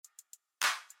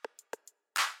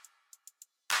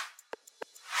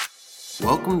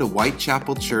Welcome to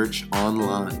Whitechapel Church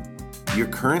Online. You're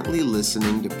currently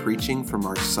listening to preaching from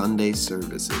our Sunday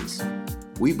services.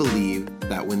 We believe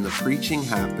that when the preaching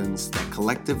happens, that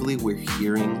collectively we're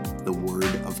hearing the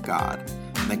Word of God,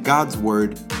 and that God's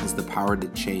Word has the power to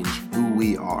change who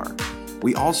we are.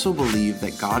 We also believe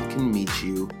that God can meet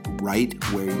you right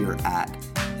where you're at,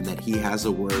 and that He has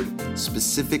a word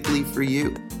specifically for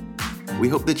you. We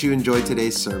hope that you enjoyed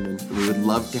today's sermon, and we would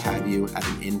love to have you at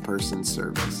an in-person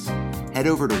service. Head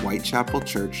over to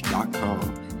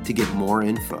whitechapelchurch.com to get more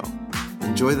info.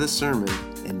 Enjoy the sermon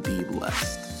and be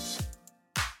blessed.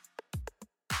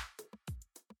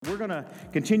 We're going to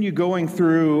continue going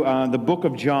through the book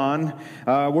of John.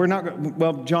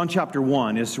 John chapter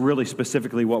 1 is really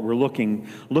specifically what we're looking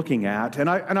at. And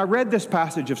I read this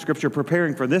passage of Scripture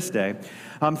preparing for this day,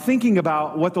 thinking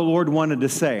about what the Lord wanted to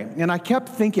say. And I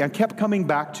kept coming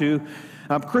back to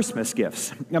Christmas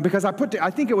gifts. Because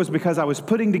I think it was because I was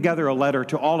putting together a letter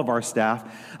to all of our staff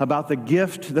about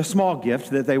the small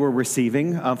gift that they were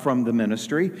receiving from the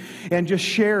ministry, and just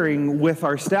sharing with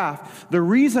our staff the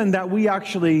reason that we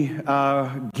actually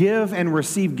give and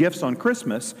receive gifts on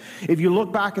Christmas. If you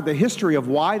look back at the history of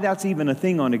why that's even a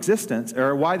thing on existence,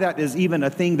 or why that is even a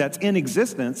thing that's in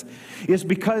existence, is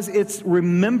because it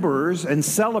remembers and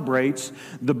celebrates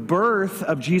the birth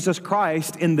of Jesus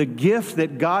Christ and the gift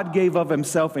that God gave of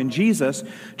Himself in Jesus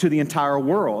to the entire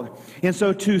world. And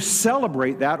so to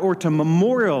celebrate that, or to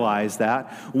memorialize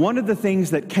that, one of the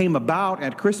things that came about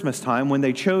at Christmas time when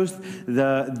they chose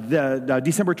the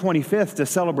December 25th to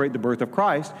celebrate the birth of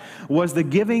Christ was the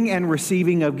giving and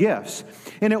receiving of gifts.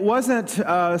 And it wasn't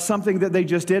something that they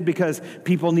just did because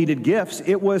people needed gifts.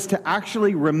 It was to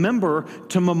actually remember,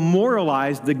 to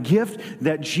memorialize the gift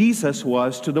that Jesus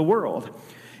was to the world.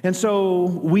 And so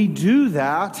we do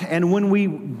that, and when we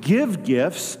give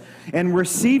gifts and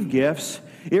receive gifts,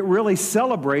 it really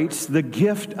celebrates the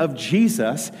gift of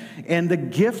Jesus and the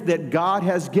gift that God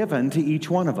has given to each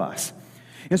one of us.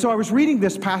 And so I was reading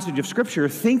this passage of Scripture,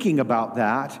 thinking about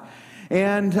that,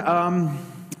 and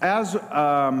as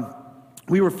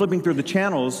we were flipping through the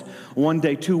channels one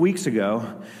day 2 weeks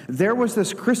ago, there was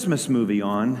this Christmas movie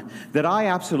on that I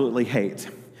absolutely hate.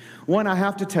 One, I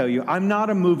have to tell you, I'm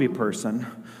not a movie person,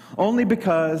 only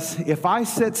because if I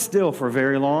sit still for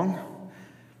very long,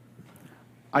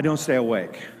 I don't stay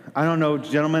awake. I don't know,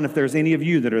 gentlemen, if there's any of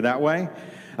you that are that way,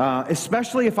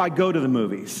 especially if I go to the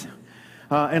movies,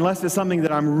 unless it's something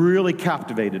that I'm really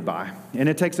captivated by. And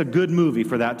it takes a good movie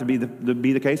for that to be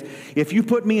the case. If you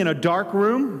put me in a dark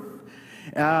room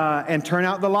and turn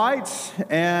out the lights,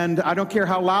 and I don't care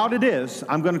how loud it is,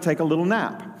 I'm going to take a little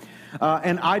nap.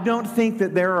 And I don't think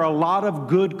that there are a lot of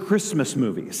good Christmas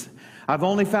movies. I've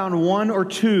only found one or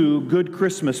two good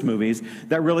Christmas movies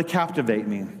that really captivate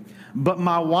me. But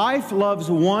my wife loves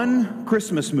one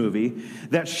Christmas movie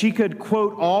that she could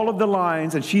quote all of the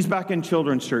lines, and she's back in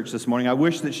children's church this morning. I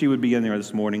wish that she would be in there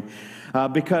this morning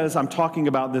because I'm talking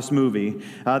about this movie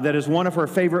that is one of her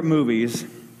favorite movies,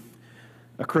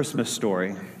 A Christmas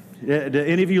Story. Do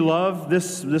any of you love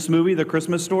this movie, The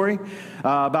Christmas Story,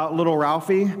 about little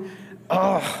Ralphie?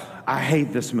 Oh, I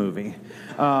hate this movie.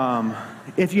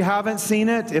 If you haven't seen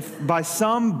it, if by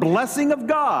some blessing of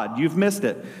God you've missed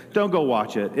it, don't go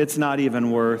watch it. It's not even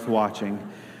worth watching.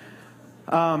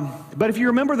 But if you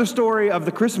remember the story of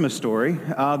The Christmas Story,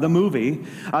 the movie,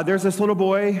 there's this little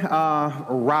boy,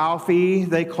 Ralphie,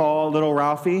 they call little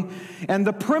Ralphie. And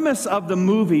the premise of the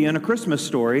movie in A Christmas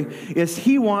Story is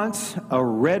he wants a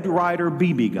Red Ryder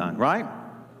BB gun, right?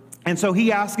 And so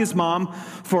he asks his mom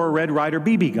for a Red Ryder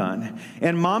BB gun.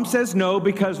 And mom says no,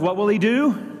 because what will he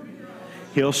do?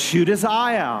 He'll shoot his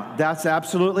eye out. That's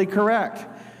absolutely correct.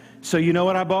 So you know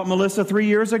what I bought Melissa 3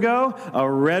 years ago? A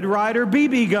Red Ryder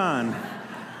BB gun.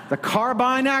 The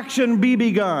carbine action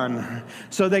BB gun.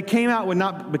 So they came out with,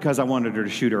 not because I wanted her to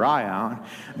shoot her eye out,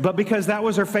 but because that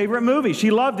was her favorite movie.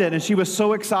 She loved it, and she was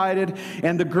so excited,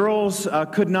 and the girls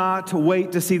could not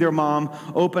wait to see their mom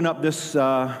open up this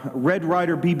Red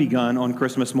Ryder BB gun on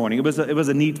Christmas morning. It was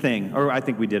a neat thing, or I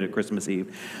think we did it Christmas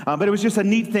Eve. But it was just a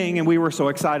neat thing, and we were so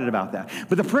excited about that.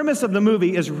 But the premise of the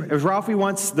movie is Ralphie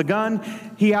wants the gun.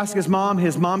 He asks his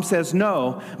mom says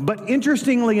no. But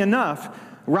interestingly enough,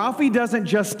 Ralphie doesn't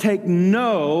just take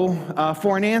no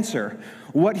for an answer.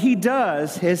 What he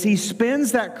does is he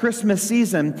spends that Christmas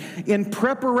season in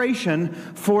preparation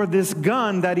for this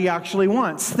gun that he actually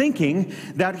wants, thinking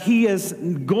that he is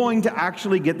going to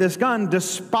actually get this gun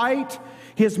despite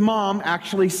his mom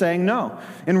actually saying no.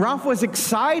 And Ralphie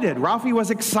was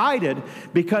excited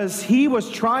because he was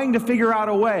trying to figure out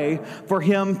a way for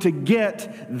him to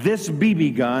get this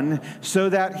BB gun so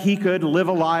that he could live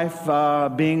a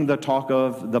life being the talk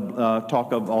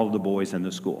of all of the boys in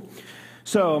the school.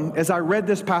 So as I read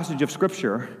this passage of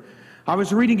Scripture, I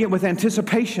was reading it with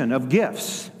anticipation of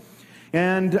gifts.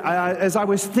 And as I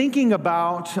was thinking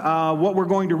about what we're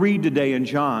going to read today in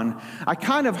John, I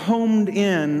kind of homed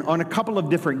in on a couple of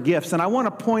different gifts, and I want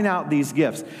to point out these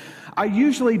gifts. I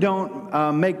usually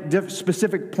don't make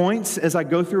specific points as I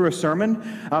go through a sermon.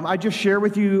 I just share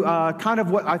with you kind of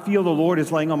what I feel the Lord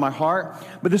is laying on my heart.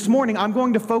 But this morning, I'm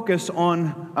going to focus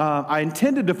on, I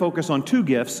intended to focus on two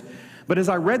gifts, but as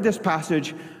I read this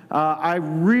passage, I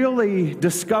really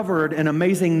discovered an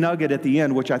amazing nugget at the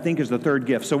end, which I think is the third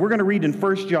gift. So we're going to read in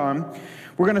 1 John.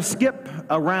 We're going to skip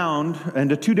around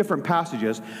into two different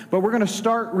passages, but we're going to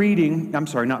start reading, I'm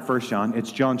sorry, not 1 John,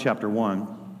 it's John chapter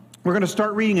 1. We're going to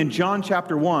start reading in John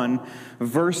chapter 1,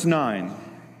 verse 9.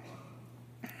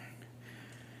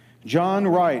 John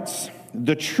writes,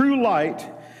 "The true light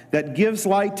that gives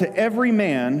light to every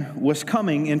man was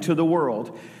coming into the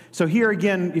world." So here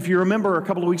again, if you remember a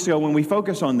couple of weeks ago when we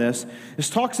focused on this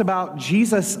talks about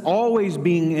Jesus always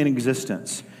being in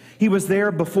existence. He was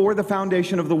there before the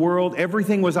foundation of the world.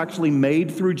 Everything was actually made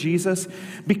through Jesus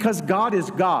because God is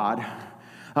God.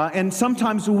 And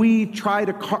sometimes we try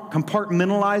to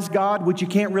compartmentalize God, which you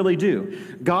can't really do.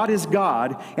 God is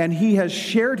God, and He has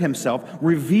shared Himself,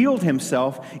 revealed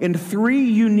Himself in three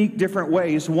unique different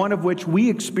ways, one of which we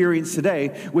experience today,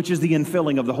 which is the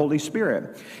infilling of the Holy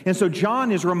Spirit. And so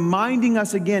John is reminding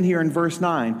us again here in verse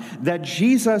 9 that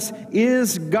Jesus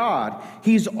is God.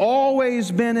 He's always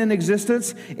been in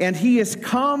existence, and He has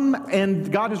come,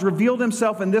 and God has revealed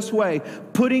Himself in this way,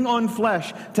 putting on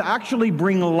flesh to actually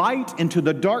bring light into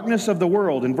the darkness of the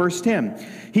world. In verse 10,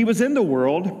 He was in the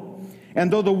world,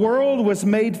 and though the world was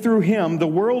made through Him, the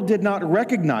world did not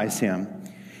recognize Him.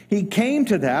 He came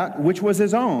to that which was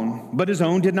His own, but His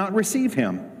own did not receive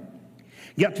Him.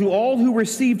 Yet to all who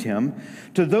received Him,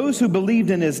 to those who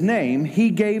believed in His name, He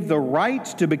gave the right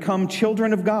to become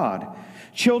children of God.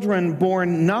 Children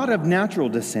born not of natural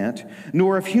descent,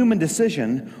 nor of human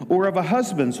decision, or of a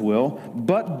husband's will,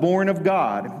 but born of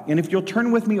God. And if you'll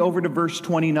turn with me over to verse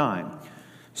 29.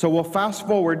 So we'll fast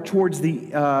forward towards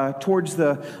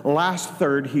the last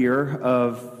third here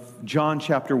of John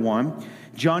chapter 1.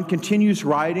 John continues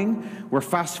writing. We're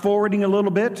fast forwarding a little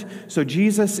bit. So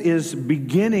Jesus is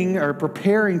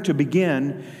preparing to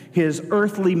begin His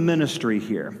earthly ministry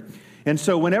here. And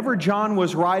so whenever John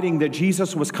was writing that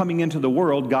Jesus was coming into the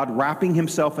world, God wrapping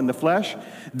Himself in the flesh,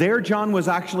 there John was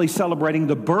actually celebrating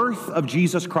the birth of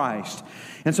Jesus Christ.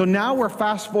 And so now we're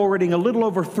fast forwarding a little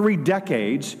over 3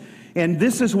 decades, and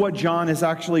this is what John has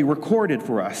actually recorded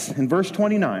for us. In verse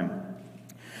 29,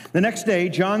 the next day,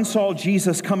 John saw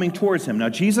Jesus coming towards him. Now,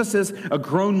 Jesus is a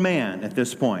grown man at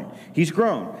this point. He's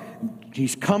grown.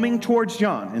 He's coming towards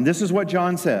John, and this is what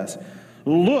John says.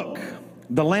 "Look,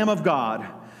 the Lamb of God."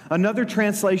 Another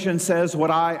translation says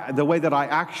the way that I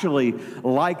actually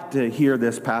like to hear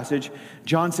this passage.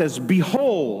 John says,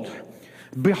 "Behold."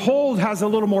 Behold has a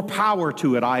little more power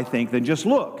to it, I think, than just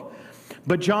look.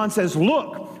 But John says,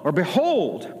 "Look," or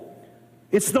 "Behold."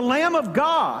 It's the Lamb of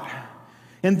God.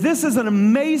 And this is an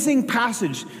amazing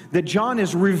passage that John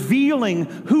is revealing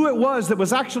who it was that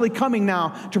was actually coming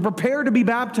now to prepare to be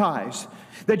baptized.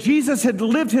 That Jesus had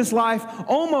lived His life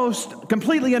almost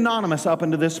completely anonymous up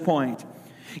until this point.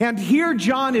 And here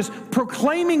John is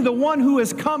proclaiming the one who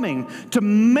is coming to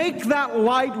make that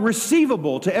light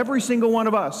receivable to every single one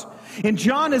of us. And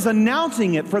John is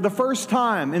announcing it for the first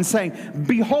time and saying,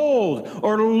 "Behold,"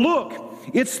 or "Look,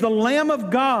 it's the Lamb of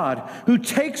God who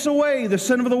takes away the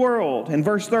sin of the world." In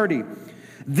verse 30,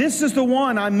 "This is the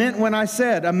one I meant when I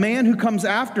said, 'A man who comes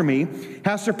after me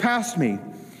has surpassed me,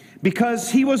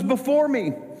 because he was before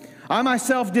me. I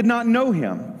myself did not know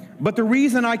him. But the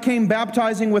reason I came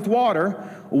baptizing with water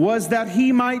was that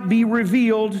he might be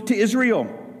revealed to Israel.'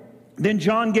 Then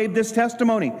John gave this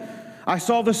testimony. 'I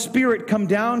saw the Spirit come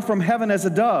down from heaven as a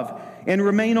dove and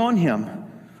remain on him.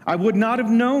 I would not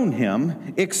have known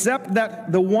him except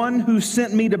that the one who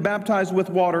sent me to baptize with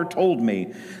water told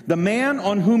me, the man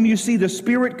on whom you see the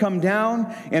Spirit come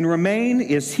down and remain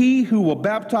is he who will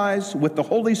baptize with the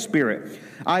Holy Spirit.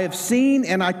 I have seen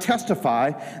and I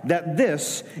testify that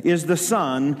this is the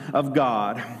Son of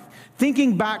God."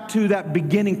 Thinking back to that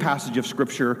beginning passage of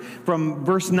Scripture from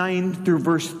verse 9 through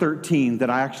verse 13 that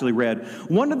I actually read,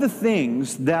 one of the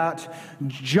things that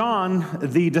John,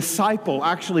 the disciple,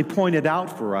 actually pointed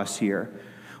out for us here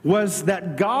was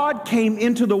that God came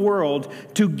into the world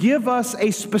to give us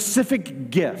a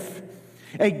specific gift.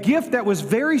 A gift that was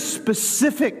very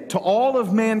specific to all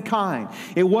of mankind.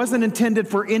 It wasn't intended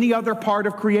for any other part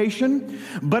of creation,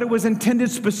 but it was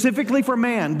intended specifically for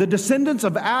man, the descendants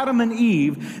of Adam and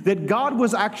Eve, that God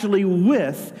was actually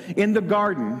with in the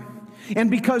garden.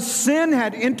 And because sin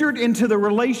had entered into the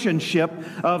relationship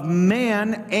of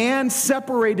man and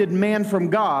separated man from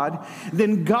God,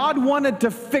 then God wanted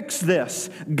to fix this.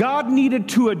 God needed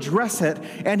to address it,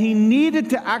 and He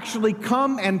needed to actually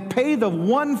come and pay the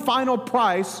one final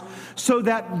price so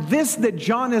that this that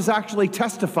John is actually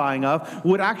testifying of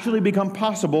would actually become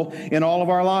possible in all of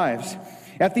our lives.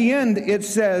 At the end, it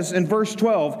says in verse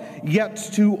 12, "Yet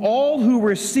to all who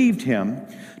received Him,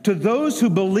 to those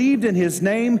who believed in His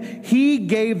name, He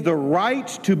gave the right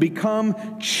to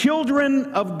become children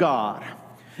of God."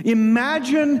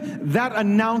 Imagine that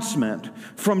announcement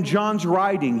from John's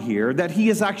writing here that he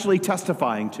is actually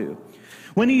testifying to.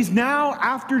 When he's now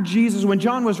after Jesus, when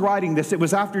John was writing this, it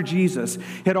was after Jesus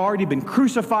had already been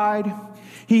crucified.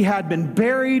 He had been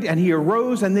buried, and He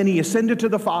arose, and then He ascended to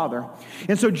the Father.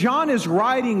 And so John is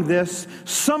writing this,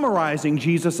 summarizing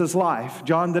Jesus' life.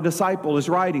 John the disciple is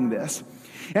writing this.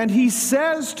 And he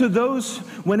says to those,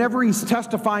 whenever he's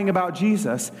testifying about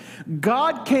Jesus,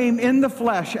 God came in the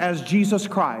flesh as Jesus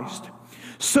Christ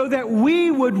so that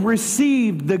we would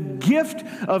receive the gift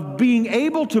of being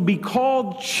able to be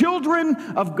called children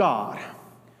of God.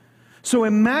 So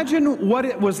imagine what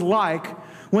it was like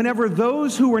whenever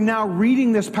those who are now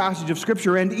reading this passage of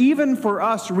Scripture, and even for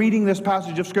us reading this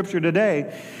passage of Scripture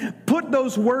today, put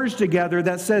those words together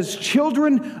that says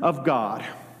children of God.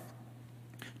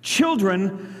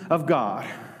 Children of God.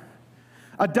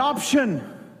 Adoption.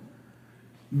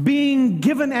 Being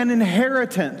given an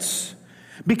inheritance.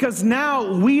 Because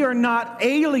now we are not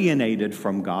alienated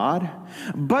from God,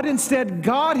 but instead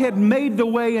God had made the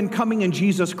way in coming in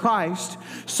Jesus Christ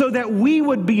so that we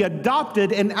would be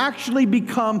adopted and actually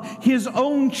become His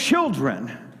own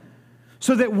children,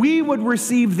 so that we would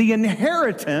receive the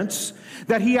inheritance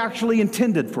that He actually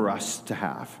intended for us to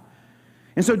have.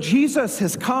 And so Jesus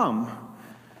has come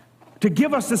to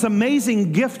give us this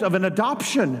amazing gift of an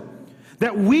adoption,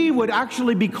 that we would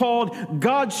actually be called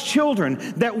God's children,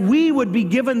 that we would be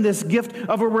given this gift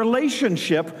of a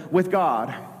relationship with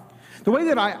God. The way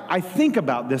that I think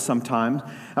about this sometimes,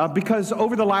 because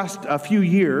over the last few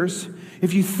years,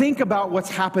 if you think about what's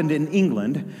happened in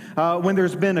England, when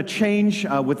there's been a change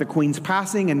with the Queen's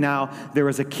passing, and now there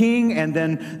is a king, and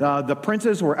then the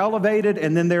princes were elevated,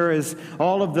 and then there is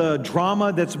all of the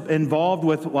drama that's involved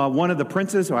with one of the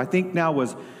princes, who I think now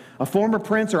was a former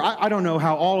prince, or I don't know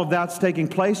how all of that's taking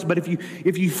place, but if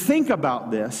you think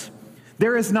about this,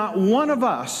 there is not one of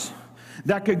us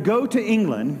that could go to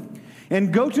England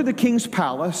and go to the king's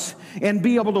palace and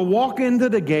be able to walk into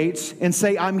the gates and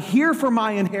say, I'm here for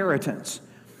my inheritance.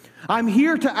 I'm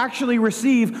here to actually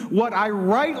receive what I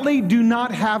rightly do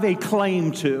not have a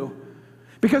claim to.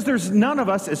 Because there's none of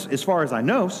us, as far as I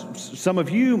know, some of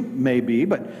you may be,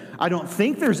 but I don't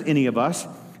think there's any of us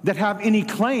that have any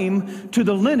claim to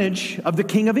the lineage of the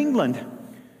King of England.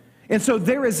 And so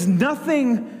there is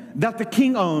nothing that the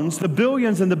king owns, the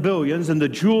billions and the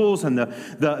jewels and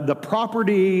the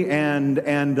property and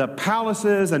the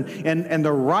palaces and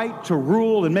the right to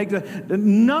rule and make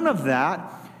none of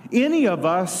that, any of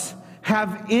us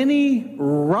have any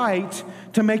right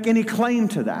to make any claim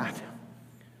to that.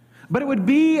 But it would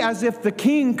be as if the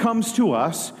king comes to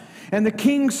us and the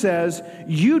king says,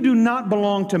 you do not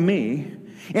belong to me,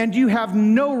 and you have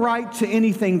no right to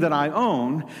anything that I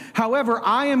own. However,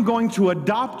 I am going to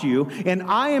adopt you, and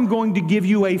I am going to give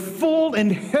you a full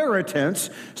inheritance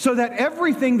so that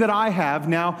everything that I have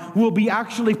now will be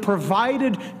actually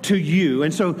provided to you.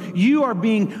 And so you are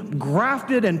being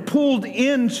grafted and pulled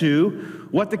into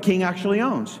what the king actually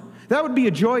owns. That would be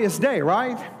a joyous day,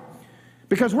 right?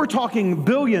 Because we're talking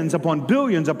billions upon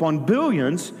billions upon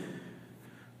billions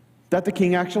that the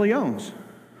king actually owns.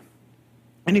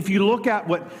 And if you look at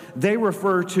what they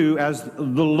refer to as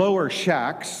the lower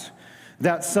shacks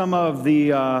that some of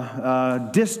the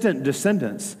distant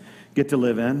descendants get to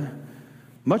live in,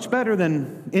 much better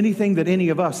than anything that any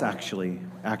of us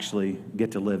actually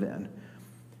get to live in.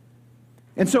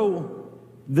 And so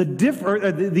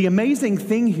the amazing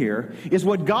thing here is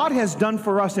what God has done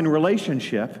for us in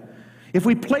relationship. If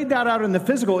we played that out in the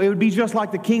physical, it would be just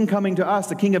like the king coming to us,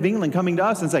 the King of England coming to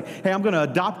us and say, hey, I'm going to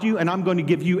adopt you and I'm going to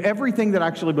give you everything that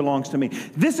actually belongs to me.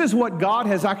 This is what God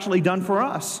has actually done for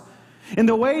us. In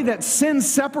the way that sin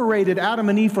separated Adam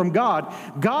and Eve from God,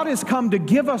 God has come to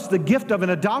give us the gift of an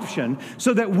adoption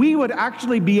so that we would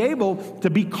actually be able to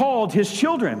be called His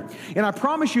children. And I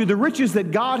promise you, the riches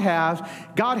that God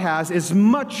has is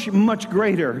much, much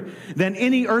greater than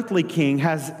any earthly king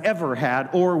has ever had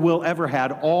or will ever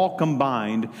had, all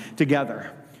combined together.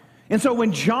 And so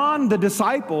when John the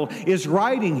disciple is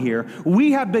writing here,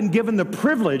 we have been given the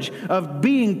privilege of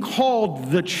being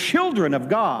called the children of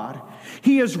God.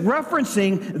 He is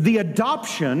referencing the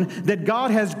adoption that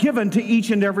God has given to each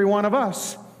and every one of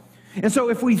us. And so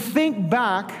if we think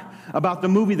back about the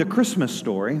movie The Christmas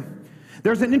Story,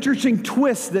 there's an interesting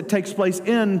twist that takes place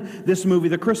in this movie,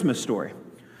 The Christmas Story.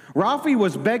 Ralphie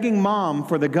was begging Mom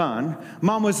for the gun.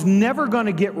 Mom was never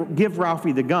going to give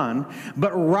Ralphie the gun,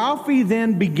 but Ralphie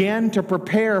then began to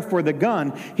prepare for the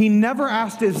gun. He never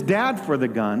asked his dad for the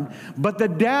gun, but the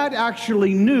dad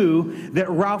actually knew that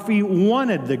Ralphie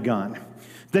wanted the gun.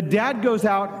 The dad goes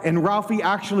out, and Ralphie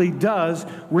actually does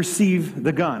receive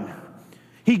the gun.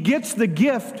 He gets the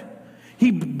gift.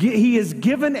 He is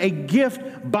given a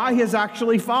gift by his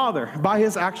actual father.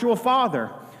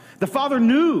 The father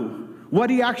knew what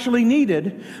he actually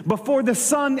needed before the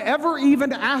son ever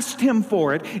even asked him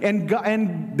for it,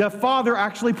 and the father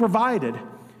actually provided.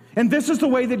 And this is the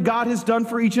way that God has done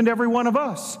for each and every one of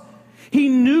us. He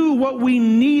knew what we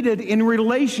needed in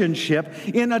relationship,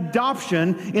 in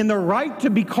adoption, in the right to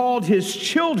be called His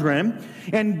children,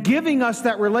 and giving us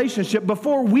that relationship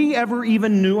before we ever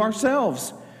even knew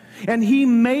ourselves. And He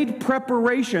made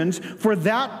preparations for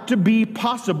that to be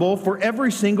possible for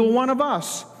every single one of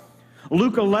us.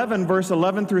 Luke 11, verse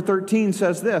 11 through 13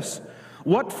 says this: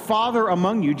 "What father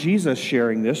among you," Jesus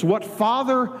sharing this, "what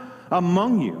father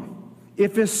among you,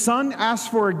 if his son asks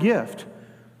for a gift,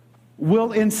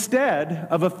 will instead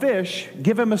of a fish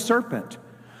give him a serpent?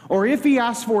 Or if he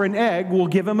asks for an egg, will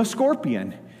give him a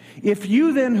scorpion? If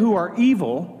you then, who are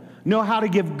evil, know how to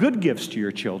give good gifts to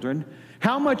your children,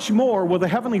 how much more will the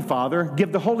Heavenly Father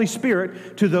give the Holy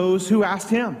Spirit to those who ask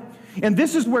Him?" And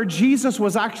this is where Jesus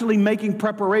was actually making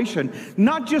preparation,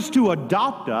 not just to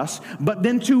adopt us, but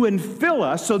then to infill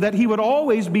us so that He would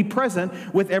always be present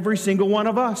with every single one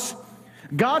of us.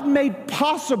 God made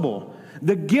possible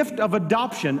the gift of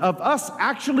adoption, of us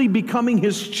actually becoming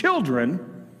His children,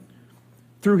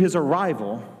 through His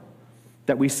arrival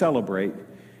that we celebrate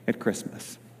at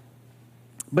Christmas.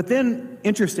 But then,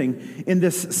 interesting, in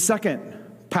this second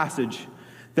passage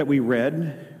that we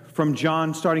read from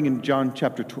John, starting in John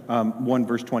chapter 1,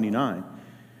 verse 29,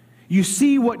 you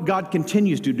see what God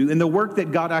continues to do and the work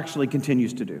that God actually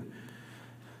continues to do.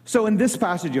 So in this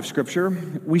passage of Scripture,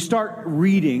 we start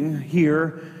reading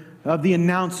here of the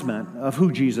announcement of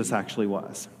who Jesus actually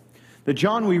was. The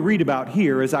John we read about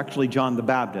here is actually John the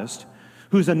Baptist,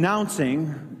 who's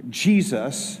announcing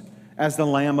Jesus as the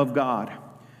Lamb of God.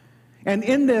 And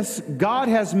in this, God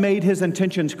has made His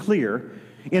intentions clear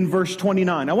in verse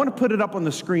 29. I want to put it up on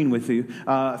the screen with you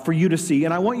for you to see,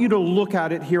 and I want you to look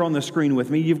at it here on the screen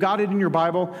with me. You've got it in your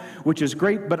Bible, which is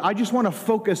great, but I just want to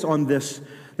focus on this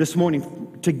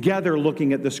morning together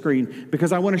looking at the screen,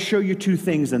 because I want to show you two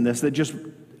things in this that just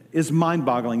is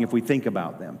mind-boggling if we think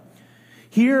about them.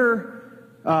 Here,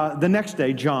 the next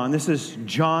day, John, this is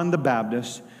John the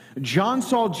Baptist, John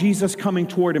saw Jesus coming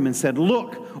toward him and said,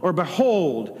 "Look," or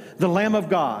 "Behold, the Lamb of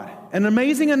God." An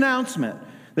amazing announcement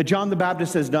that John the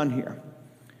Baptist has done here.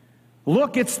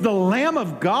 Look, it's the Lamb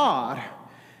of God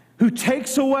who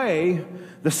takes away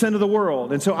the sin of the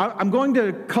world. And so I'm going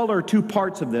to color two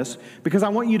parts of this because I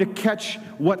want you to catch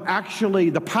what actually,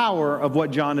 the power of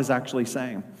what John is actually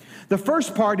saying. The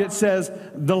first part, it says,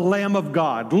 the Lamb of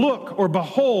God. Look, or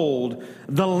behold,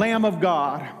 the Lamb of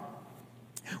God.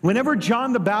 Whenever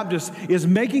John the Baptist is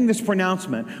making this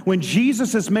pronouncement, when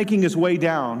Jesus is making His way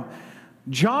down,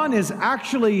 John is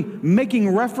actually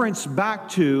making reference back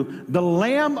to the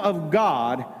Lamb of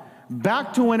God,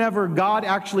 back to whenever God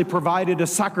actually provided a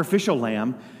sacrificial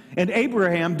lamb, and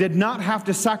Abraham did not have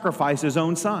to sacrifice his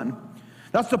own son.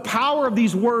 That's the power of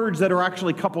these words that are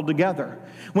actually coupled together.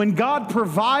 When God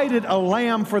provided a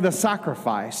lamb for the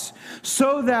sacrifice,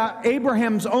 so that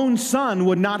Abraham's own son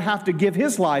would not have to give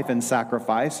his life in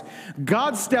sacrifice,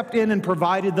 God stepped in and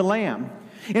provided the lamb.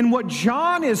 And what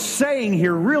John is saying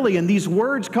here, really, in these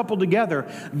words coupled together,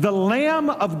 the Lamb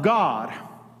of God,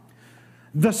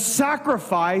 the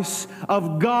sacrifice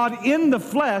of God in the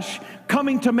flesh,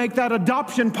 coming to make that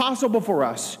adoption possible for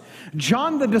us.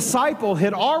 John the disciple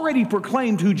had already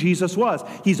proclaimed who Jesus was.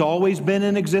 He's always been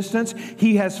in existence.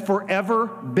 He has forever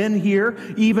been here,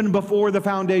 even before the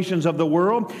foundations of the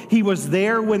world. He was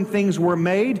there when things were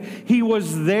made. He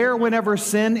was there whenever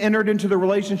sin entered into the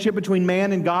relationship between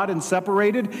man and God and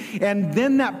separated. And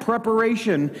then that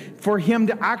preparation for him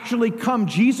to actually come,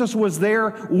 Jesus was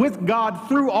there with God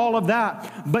through all of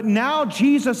that. But now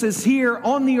Jesus is here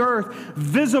on the earth,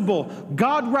 visible,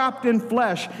 God wrapped in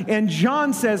flesh. And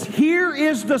John says, here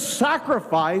is the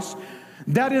sacrifice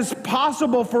that is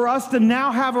possible for us to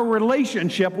now have a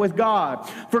relationship with God.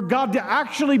 For God to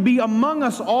actually be among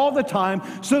us all the time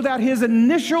so that his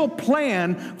initial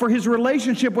plan for his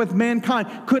relationship with mankind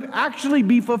could actually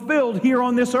be fulfilled here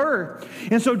on this earth.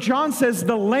 And so John says,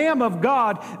 the Lamb of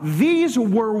God, these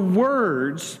were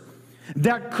words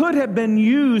that could have been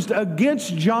used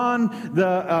against John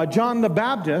the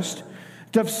Baptist,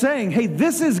 of saying, hey,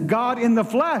 this is God in the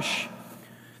flesh.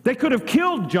 They could have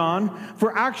killed John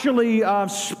for actually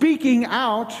speaking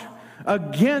out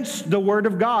against the word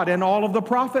of God and all of the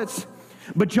prophets.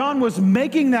 But John was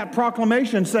making that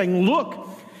proclamation saying, look,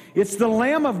 it's the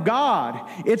Lamb of God.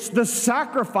 It's the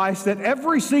sacrifice that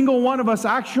every single one of us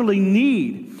actually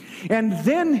need. And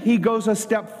then he goes a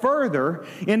step further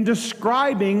in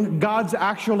describing God's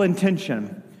actual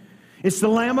intention. It's the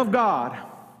Lamb of God,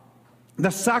 the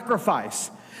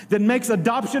sacrifice that makes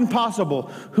adoption possible,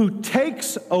 who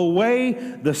takes away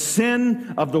the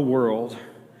sin of the world.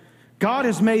 God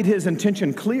has made his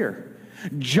intention clear.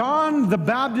 John the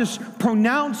Baptist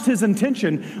pronounced his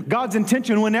intention, God's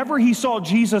intention, whenever he saw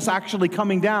Jesus actually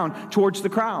coming down towards the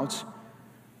crowds.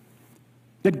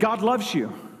 That God loves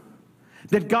you.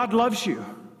 That God loves you.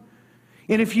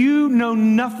 And if you know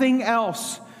nothing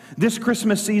else this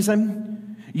Christmas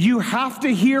season, you have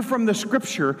to hear from the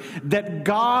Scripture that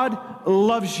God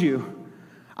loves you.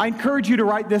 I encourage you to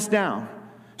write this down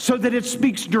so that it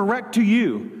speaks direct to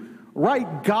you.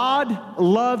 Write, God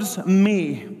loves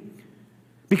me.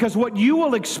 Because what you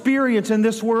will experience in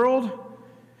this world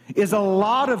is a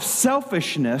lot of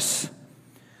selfishness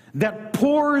that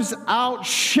pours out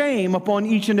shame upon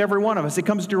each and every one of us. It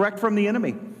comes direct from the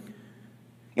enemy.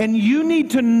 And you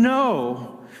need to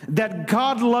know that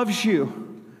God loves you.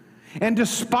 And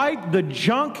despite the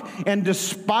junk and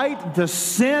despite the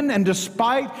sin and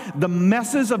despite the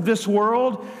messes of this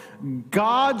world,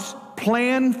 God's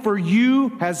plan for you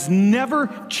has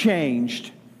never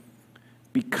changed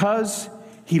because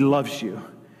he loves you.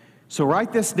 So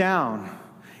write this down.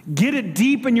 Get it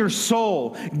deep in your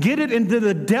soul. Get it into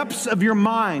the depths of your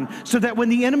mind so that when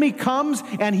the enemy comes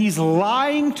and he's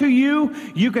lying to you,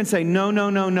 you can say, no, no,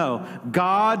 no, no.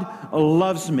 God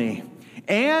loves me.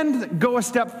 And go a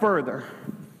step further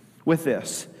with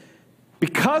this.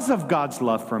 Because of God's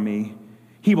love for me,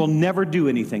 he will never do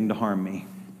anything to harm me.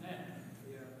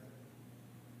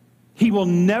 He will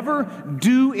never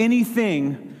do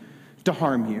anything to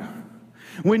harm you.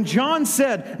 When John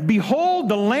said, behold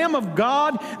the Lamb of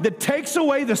God that takes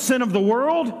away the sin of the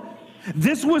world,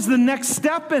 this was the next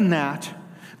step in that.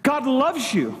 God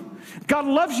loves you. God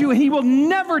loves you, and he will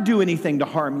never do anything to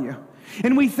harm you.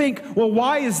 And we think, well,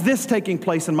 why is this taking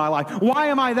place in my life? Why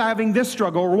am I having this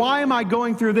struggle? Or why am I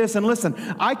going through this? And listen,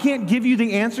 I can't give you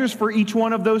the answers for each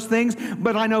one of those things,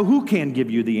 but I know who can give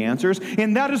you the answers.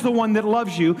 And that is the one that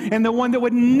loves you and the one that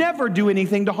would never do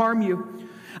anything to harm you.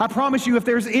 I promise you, if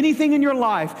there's anything in your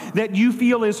life that you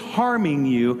feel is harming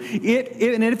you,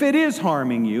 and if it is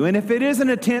harming you, and if it is an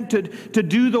attempt to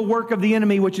do the work of the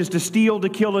enemy, which is to steal, to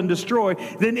kill, and destroy,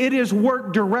 then it is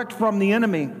work direct from the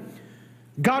enemy.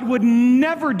 God would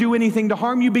never do anything to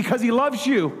harm you because he loves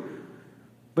you.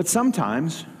 But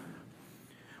sometimes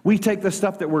we take the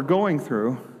stuff that we're going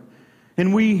through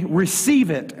and we receive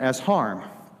it as harm.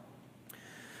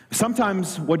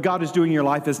 Sometimes what God is doing in your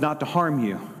life is not to harm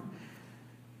you.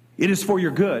 It is for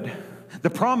your good. The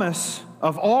promise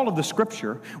of all of the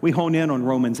Scripture, we hone in on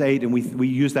Romans 8, and we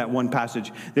use that one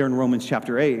passage there in Romans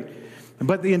chapter 8.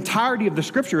 But the entirety of the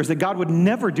Scripture is that God would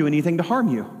never do anything to harm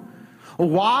you.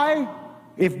 Why,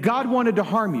 if God wanted to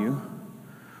harm you,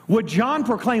 would John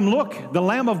proclaim, look, the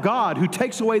Lamb of God who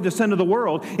takes away the sin of the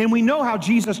world? And we know how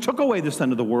Jesus took away the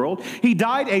sin of the world. He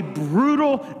died a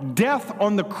brutal death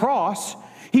on the cross.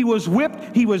 He was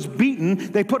whipped, he was beaten,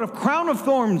 they put a crown of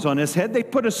thorns on his head, they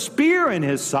put a spear in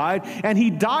his side, and he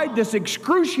died this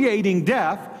excruciating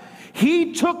death.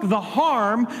 He took the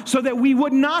harm so that we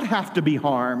would not have to be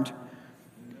harmed.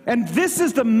 And this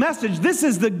is the message, this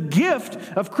is the gift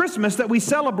of Christmas that we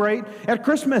celebrate at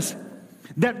Christmas.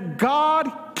 that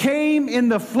God came in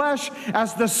the flesh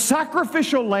as the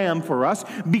sacrificial lamb for us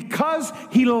because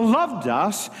He loved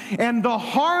us, and the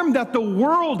harm that the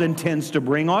world intends to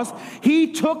bring us,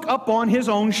 He took upon His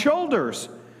own shoulders.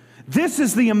 This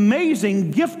is the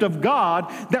amazing gift of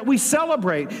God that we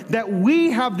celebrate, that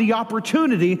we have the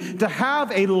opportunity to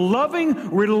have a loving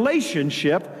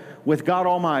relationship with God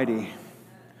Almighty.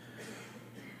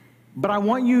 But I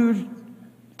want you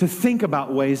to think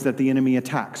about ways that the enemy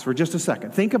attacks for just a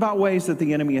second. Think about ways that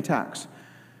the enemy attacks.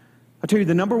 I'll tell you,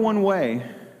 the number one way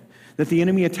that the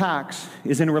enemy attacks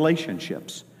is in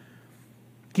relationships.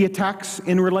 He attacks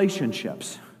in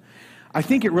relationships. I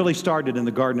think it really started in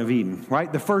the Garden of Eden,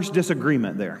 right? The first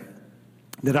disagreement there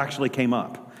that actually came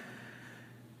up.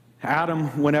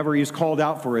 Adam, whenever he's called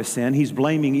out for his sin, he's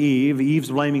blaming Eve. Eve's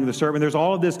blaming the serpent. There's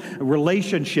all of this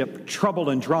relationship trouble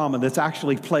and drama that's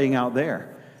actually playing out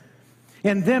there.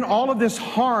 And then all of this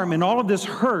harm and all of this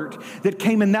hurt that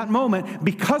came in that moment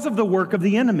because of the work of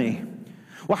the enemy.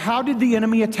 Well, how did the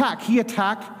enemy attack? He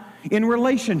attacked in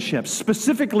relationships,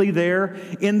 specifically there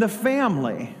in the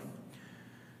family.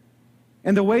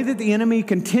 And the way that the enemy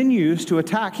continues to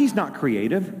attack, he's not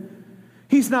creative.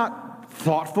 He's not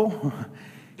thoughtful.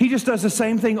 He just does the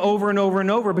same thing over and over and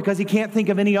over because he can't think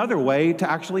of any other way to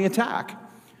actually attack.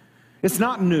 It's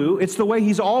not new. It's the way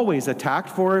he's always attacked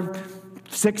for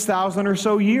 6,000 or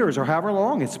so years, or however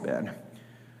long it's been.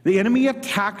 The enemy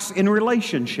attacks in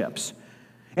relationships.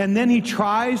 And then he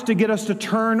tries to get us to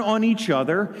turn on each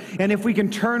other. And if we can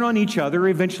turn on each other,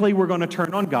 eventually we're going to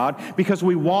turn on God, because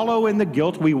we wallow in the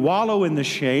guilt, we wallow in the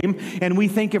shame, and we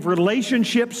think if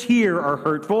relationships here are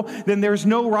hurtful, then there's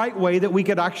no right way that we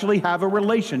could actually have a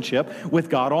relationship with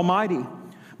God Almighty.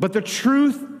 But the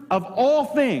truth of all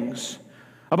things,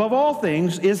 above all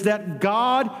things, is that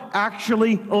God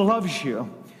actually loves you.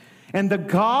 And the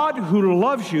God who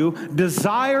loves you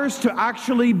desires to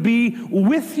actually be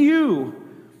with you.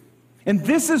 And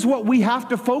this is what we have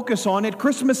to focus on at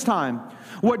Christmas time.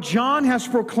 What John has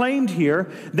proclaimed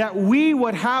here, that we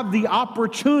would have the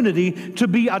opportunity to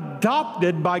be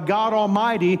adopted by God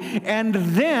Almighty, and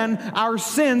then our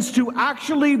sins to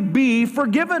actually be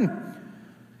forgiven.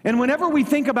 And whenever we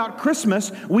think about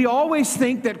Christmas, we always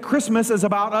think that Christmas is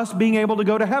about us being able to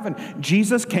go to heaven.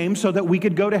 Jesus came so that we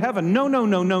could go to heaven. No, no,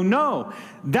 no, no, no.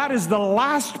 That is the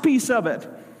last piece of it.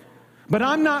 But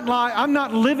I'm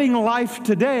not living life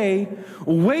today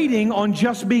waiting on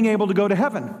just being able to go to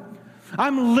heaven.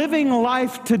 I'm living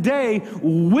life today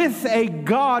with a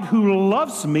God who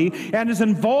loves me and is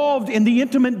involved in the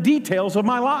intimate details of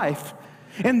my life.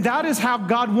 And that is how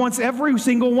God wants every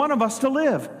single one of us to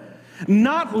live.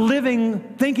 Not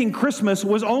living thinking Christmas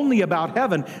was only about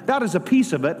heaven. That is a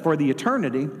piece of it for the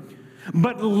eternity.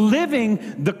 But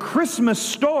living the Christmas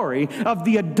story of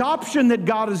the adoption that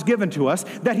God has given to us,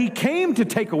 that He came to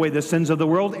take away the sins of the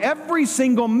world every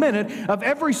single minute of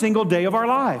every single day of our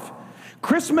life.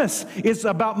 Christmas is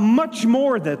about much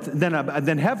more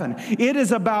than heaven. It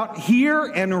is about here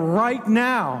and right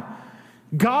now.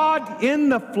 God in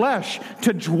the flesh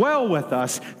to dwell with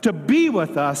us, to be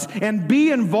with us, and be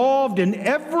involved in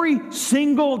every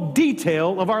single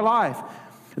detail of our life.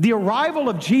 The arrival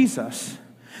of Jesus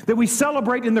that we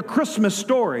celebrate in the Christmas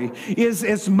story is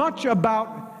as much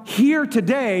about here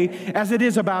today as it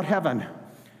is about heaven.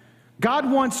 God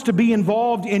wants to be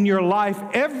involved in your life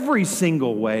every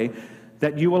single way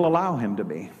that you will allow Him to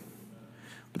be.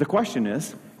 But the question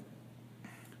is,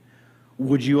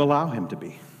 would you allow Him to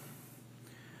be?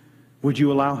 Would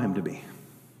you allow Him to be?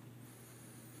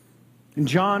 In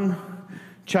John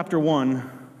chapter 1,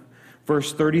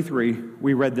 verse 33,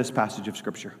 we read this passage of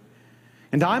Scripture.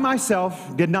 And I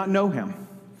myself did not know Him,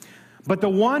 but the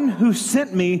one who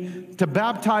sent me to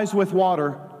baptize with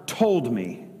water told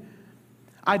me.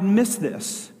 I'd missed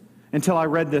this until I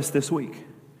read this week.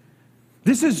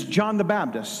 This is John the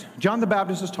Baptist. John the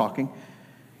Baptist is talking,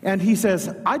 and he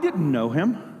says, I didn't know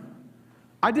Him.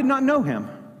 I did not know Him.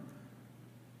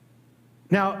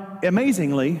 Now,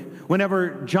 amazingly,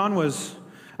 whenever John's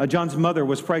mother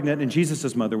was pregnant and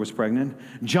Jesus' mother was pregnant,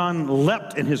 John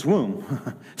leapt in his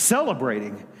womb,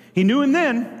 celebrating. He knew Him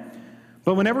then,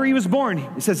 but whenever he was born,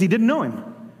 he says he didn't know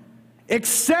Him.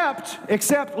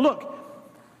 Except, look,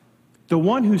 the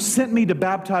one who sent me to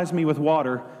baptize me with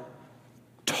water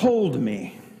told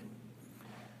me.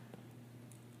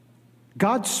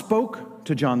 God spoke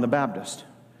to John the Baptist.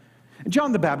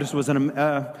 John the Baptist was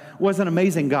an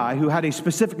amazing guy who had a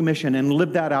specific mission and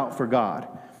lived that out for God.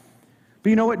 But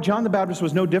you know what? John the Baptist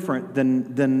was no different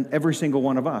than every single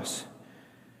one of us.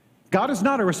 God is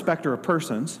not a respecter of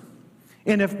persons.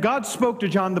 And if God spoke to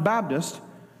John the Baptist,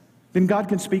 then God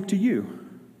can speak to you.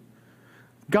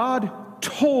 God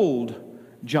told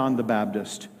John the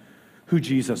Baptist who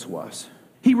Jesus was.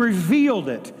 He revealed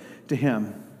it to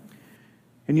him.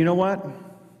 And you know what?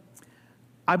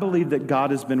 I believe that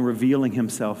God has been revealing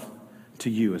himself to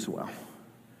you as well.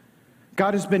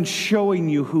 God has been showing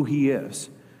you who he is.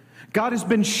 God has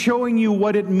been showing you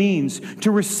what it means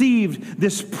to receive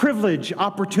this privileged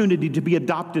opportunity to be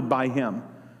adopted by him.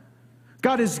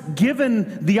 God has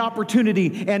given the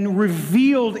opportunity and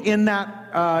revealed in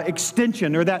that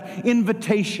extension or that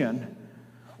invitation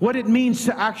what it means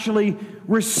to actually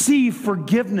receive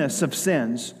forgiveness of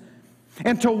sins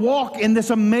and to walk in this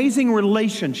amazing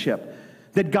relationship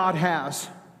that God has.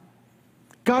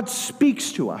 God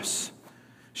speaks to us.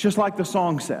 It's just like the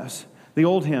song says. The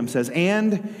old hymn says,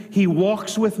 and he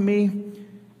walks with me,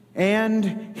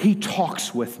 and he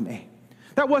talks with me.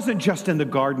 That wasn't just in the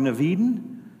Garden of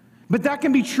Eden, but that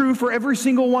can be true for every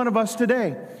single one of us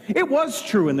today. It was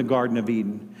true in the Garden of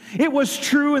Eden. It was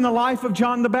true in the life of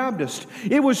John the Baptist.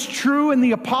 It was true in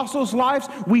the apostles' lives.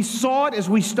 We saw it as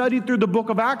we studied through the book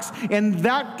of Acts, and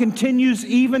that continues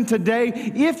even today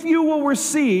if you will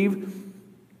receive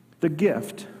the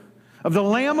gift of the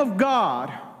Lamb of God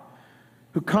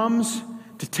who comes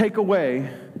to take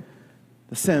away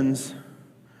the sins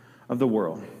of the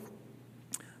world.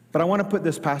 But I want to put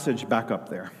this passage back up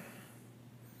there.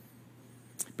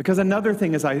 Because another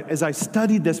thing, as I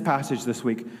studied this passage this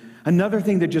week, another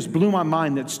thing that just blew my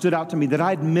mind, that stood out to me, that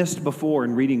I'd missed before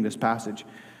in reading this passage.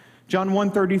 John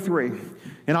 1:33,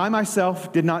 and I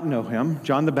myself did not know him.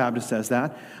 John the Baptist says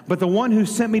that. But the one who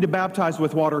sent me to baptize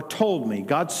with water told me.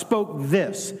 God spoke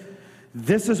this.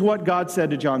 This is what God said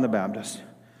to John the Baptist.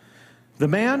 The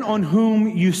man on whom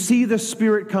you see the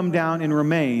Spirit come down and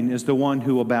remain is the one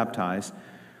who will baptize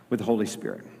with the Holy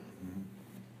Spirit.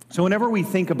 So whenever we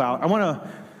think about,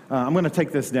 I'm going to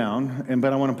take this down,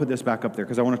 but I want to put this back up there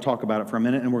because I want to talk about it for a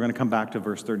minute, and we're going to come back to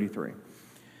verse 33.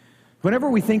 Whenever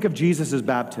we think of Jesus'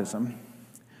 baptism,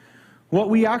 what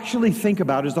we actually think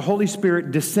about is the Holy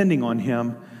Spirit descending on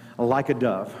him like a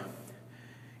dove.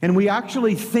 And we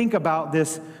actually think about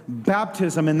this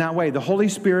baptism in that way. The Holy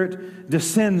Spirit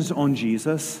descends on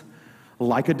Jesus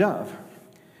like a dove.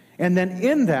 And then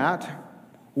in that,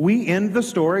 we end the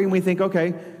story and we think,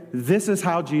 okay, this is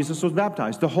how Jesus was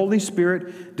baptized. The Holy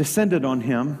Spirit descended on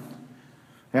him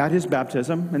at his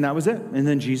baptism, and that was it. And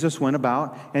then Jesus went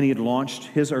about and he had launched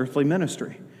his earthly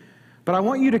ministry. But I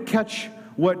want you to catch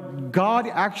what God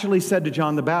actually said to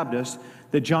John the Baptist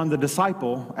that John the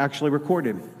disciple actually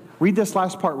recorded. Read this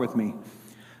last part with me.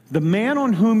 The man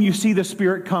on whom you see the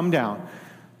Spirit come down,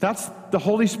 that's the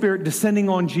Holy Spirit descending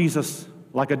on Jesus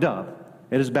like a dove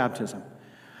at his baptism.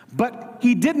 But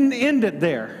he didn't end it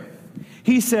there.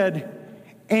 He said,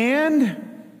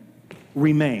 and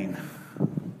remain.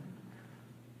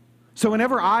 So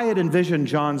whenever I had envisioned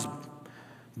John's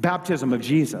baptism of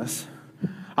Jesus,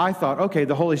 I thought, okay,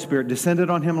 the Holy Spirit descended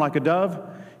on him like a dove.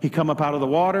 He come up out of the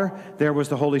water. There was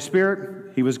the Holy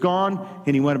Spirit. He was gone,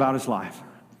 and he went about his life.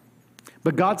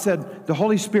 But God said the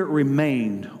Holy Spirit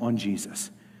remained on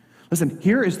Jesus. Listen,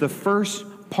 here is the first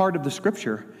part of the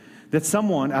Scripture that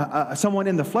someone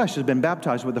in the flesh has been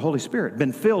baptized with the Holy Spirit,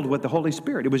 been filled with the Holy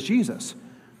Spirit. It was Jesus.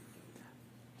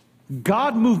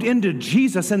 God moved into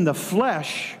Jesus in the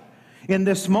flesh in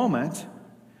this moment,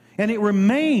 and it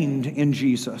remained in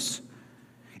Jesus.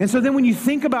 And so then when you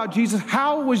think about Jesus,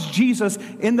 how was Jesus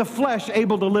in the flesh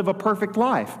able to live a perfect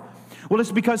life? Well,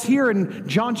 it's because here in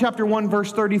John chapter 1,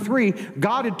 verse 33,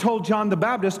 God had told John the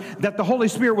Baptist that the Holy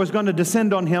Spirit was going to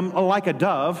descend on him like a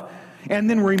dove and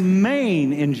then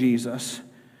remain in Jesus.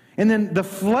 And then the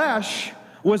flesh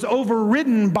was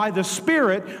overridden by the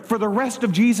Spirit for the rest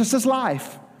of Jesus'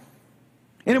 life.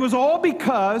 And it was all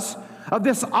because of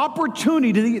this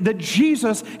opportunity that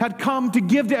Jesus had come to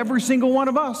give to every single one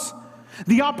of us.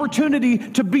 The opportunity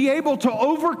to be able to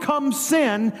overcome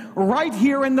sin right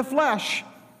here in the flesh.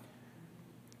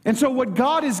 And so what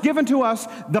God has given to us,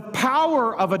 the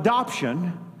power of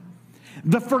adoption,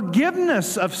 the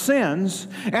forgiveness of sins,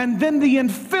 and then the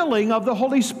infilling of the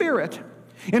Holy Spirit.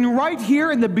 And right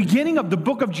here in the beginning of the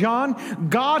book of John,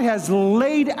 God has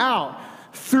laid out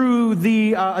through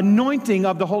the anointing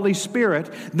of the Holy Spirit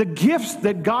the gifts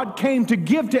that God came to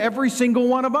give to every single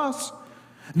one of us.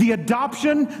 The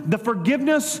adoption, the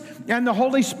forgiveness, and the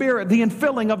Holy Spirit, the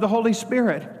infilling of the Holy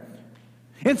Spirit.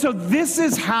 And so this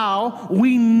is how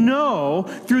we know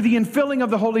through the infilling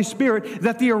of the Holy Spirit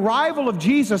that the arrival of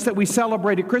Jesus that we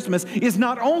celebrate at Christmas is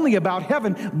not only about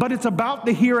heaven, but it's about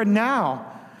the here and now.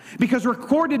 Because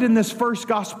recorded in this first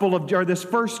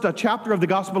chapter of the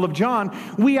Gospel of John,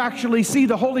 we actually see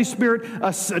the Holy Spirit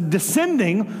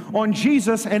descending on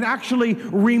Jesus and actually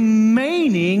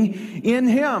remaining in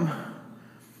him.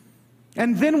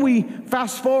 And then we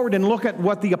fast forward and look at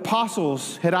what the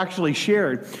apostles had actually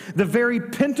shared. The very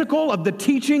pinnacle of the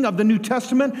teaching of the New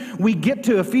Testament, we get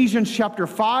to Ephesians chapter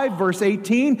 5, verse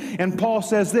 18, and Paul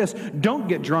says this: don't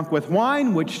get drunk with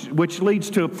wine, which leads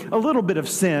to a little bit of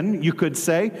sin, you could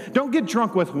say. Don't get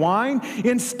drunk with wine.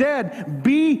 Instead,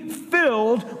 be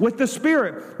filled with the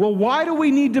Spirit. Well, why do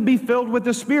we need to be filled with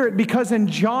the Spirit? Because in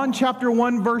John chapter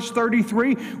 1, verse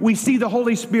 33, we see the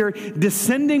Holy Spirit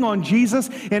descending on Jesus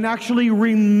and actually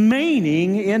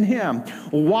remaining in him.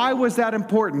 Why was that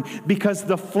important? Because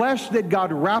the flesh that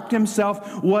God wrapped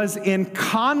himself was in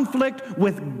conflict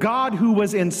with God who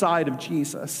was inside of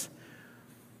Jesus.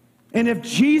 And if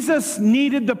Jesus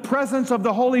needed the presence of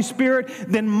the Holy Spirit,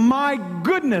 then my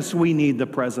goodness, we need the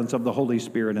presence of the Holy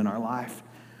Spirit in our life.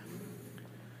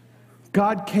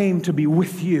 God came to be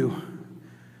with you.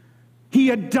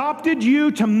 He adopted you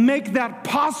to make that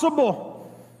possible.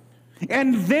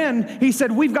 And then he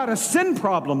said, we've got a sin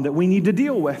problem that we need to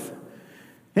deal with.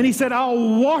 And he said,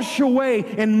 I'll wash away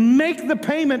and make the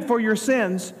payment for your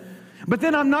sins. But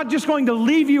then I'm not just going to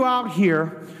leave you out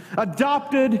here,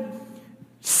 adopted,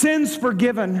 sins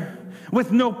forgiven,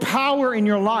 with no power in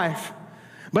your life.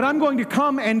 But I'm going to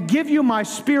come and give you my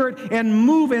Spirit and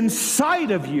move inside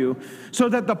of you so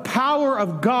that the power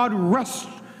of God rests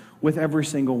with every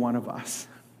single one of us.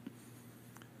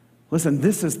 Listen,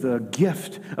 this is the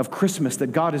gift of Christmas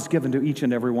that God has given to each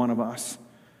and every one of us.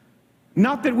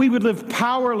 Not that we would live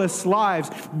powerless lives,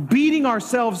 beating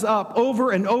ourselves up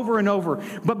over and over and over,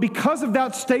 but because of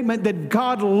that statement that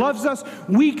God loves us,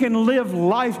 we can live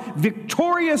life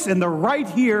victorious in the right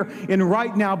here and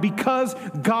right now because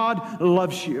God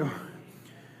loves you.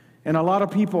 And a lot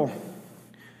of people,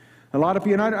 and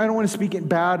I don't want to speak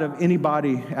bad of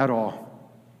anybody at all,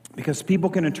 because people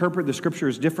can interpret the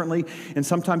scriptures differently, and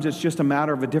sometimes it's just a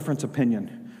matter of a difference of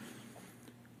opinion.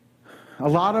 A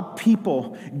lot of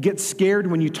people get scared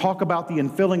when you talk about the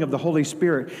infilling of the Holy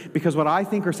Spirit, because what I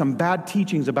think are some bad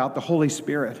teachings about the Holy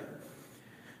Spirit.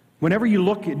 Whenever you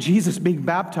look at Jesus being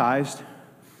baptized,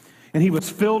 and he was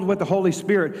filled with the Holy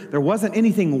Spirit, there wasn't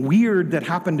anything weird that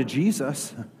happened to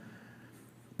Jesus.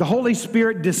 The Holy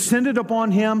Spirit descended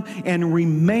upon him and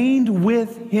remained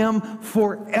with him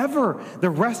forever, the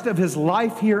rest of his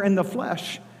life here in the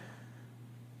flesh.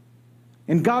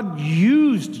 And God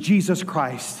used Jesus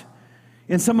Christ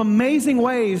in some amazing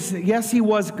ways. Yes, he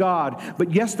was God,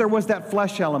 but yes, there was that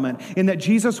flesh element in that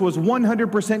Jesus was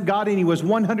 100% God and he was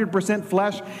 100%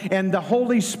 flesh, and the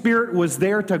Holy Spirit was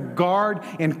there to guard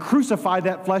and crucify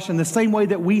that flesh in the same way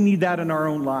that we need that in our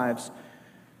own lives.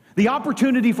 The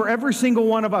opportunity for every single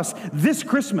one of us this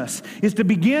Christmas is to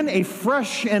begin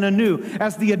afresh and anew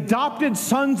as the adopted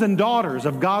sons and daughters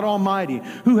of God Almighty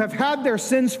who have had their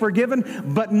sins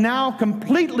forgiven but now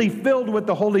completely filled with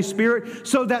the Holy Spirit,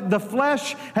 so that the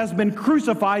flesh has been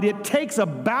crucified. It takes a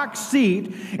back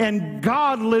seat and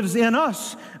God lives in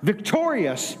us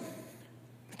victorious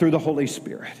through the Holy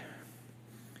Spirit.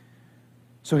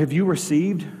 So have you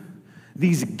received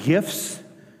these gifts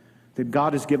that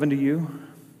God has given to you?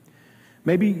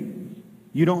 Maybe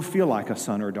you don't feel like a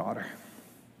son or daughter.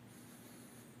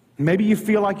 Maybe you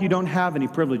feel like you don't have any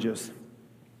privileges.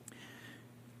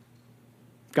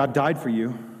 God died for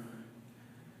you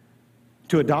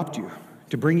to adopt you,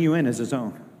 to bring you in as his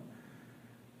own.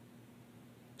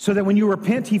 So that when you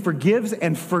repent, he forgives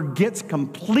and forgets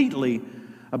completely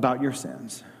about your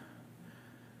sins.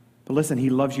 But listen,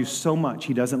 he loves you so much,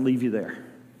 he doesn't leave you there.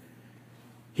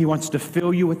 He wants to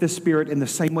fill you with the Spirit in the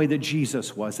same way that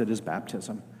Jesus was at his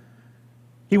baptism.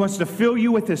 He wants to fill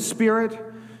you with his Spirit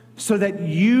so that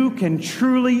you can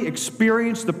truly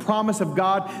experience the promise of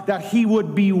God that he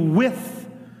would be with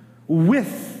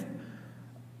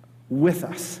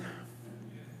us.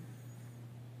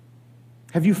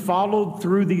 Have you followed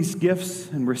through these gifts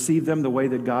and received them the way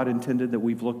that God intended, that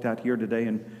we've looked at here today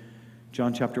in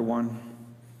John chapter 1?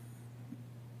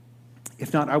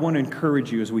 If not, I want to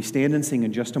encourage you as we stand and sing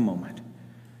in just a moment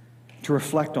to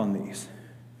reflect on these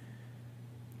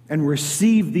and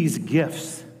receive these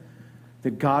gifts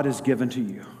that God has given to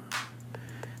you,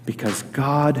 because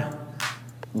God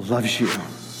loves you.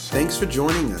 Thanks for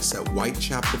joining us at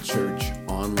Whitechapel Church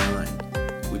Online.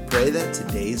 We pray that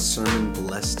today's sermon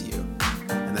blessed you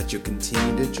and that you'll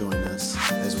continue to join us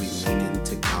as we lean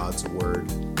into God's Word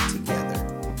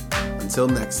together. Until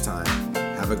next time,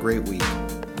 have a great week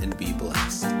and be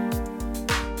blessed.